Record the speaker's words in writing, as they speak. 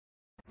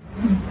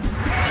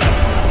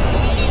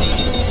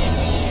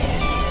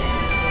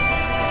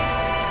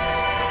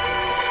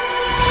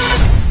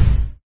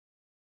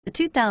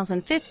The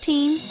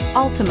 2015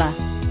 Altima.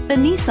 The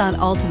Nissan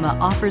Altima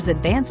offers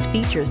advanced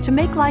features to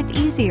make life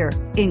easier,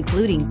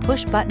 including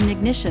push-button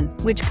ignition,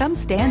 which comes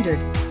standard.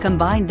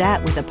 Combine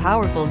that with a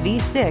powerful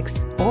V6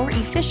 or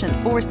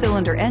efficient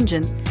 4-cylinder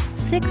engine,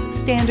 6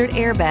 standard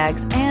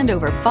airbags, and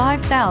over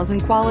 5,000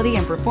 quality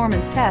and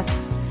performance tests,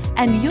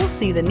 and you'll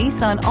see the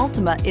Nissan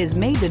Altima is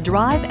made to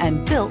drive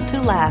and built to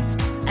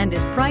last, and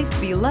is priced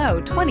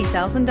below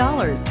 $20,000.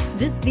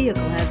 This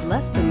vehicle has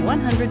less than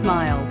 100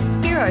 miles.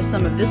 Here are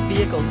some of this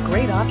vehicle's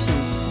great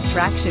options: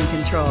 traction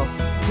control,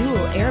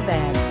 dual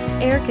airbags,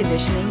 air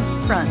conditioning,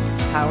 front,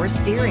 power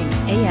steering,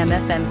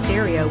 AM/FM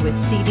stereo with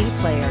CD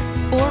player,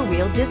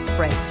 4-wheel disc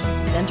brakes,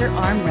 center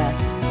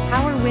armrest,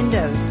 power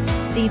windows,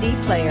 CD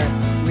player,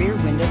 rear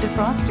window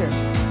defroster.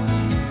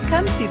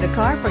 Come see the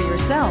car for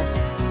yourself.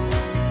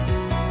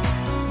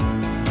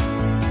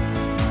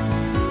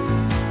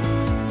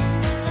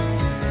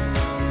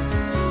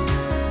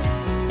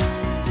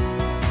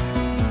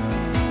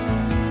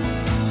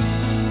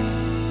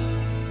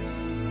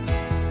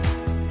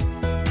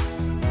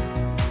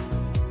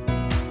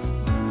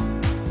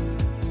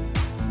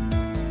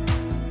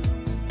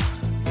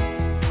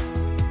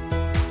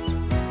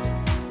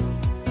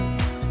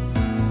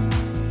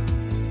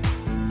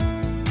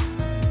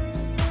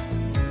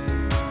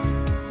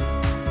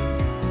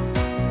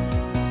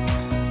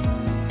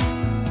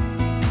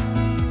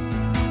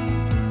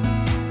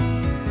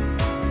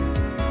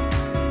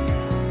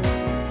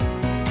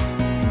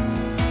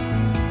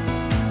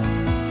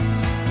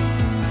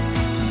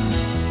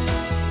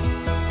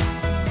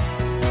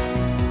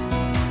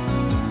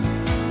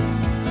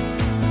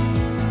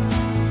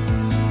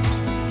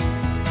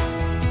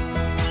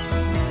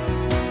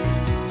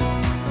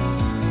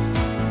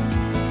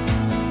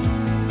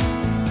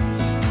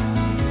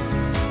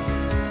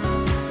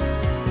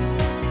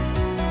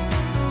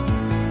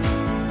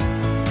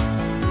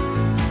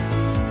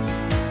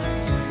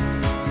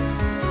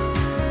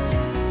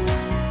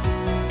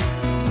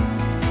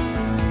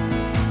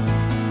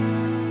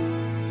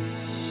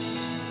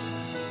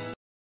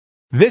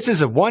 This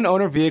is a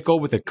one-owner vehicle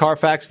with a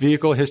Carfax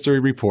Vehicle History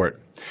Report.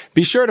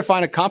 Be sure to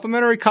find a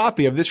complimentary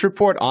copy of this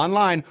report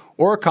online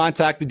or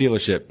contact the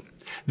dealership.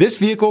 This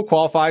vehicle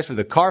qualifies for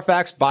the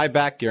Carfax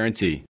Buyback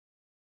Guarantee.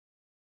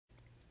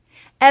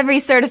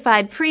 Every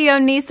certified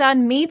pre-owned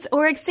Nissan meets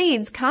or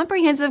exceeds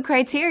comprehensive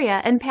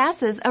criteria and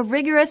passes a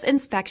rigorous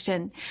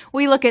inspection.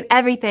 We look at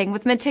everything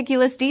with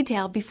meticulous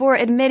detail before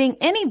admitting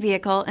any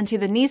vehicle into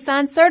the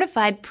Nissan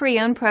Certified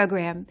Pre-Owned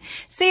program.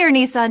 See your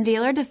Nissan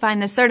dealer to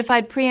find the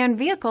certified pre-owned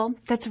vehicle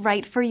that's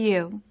right for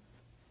you.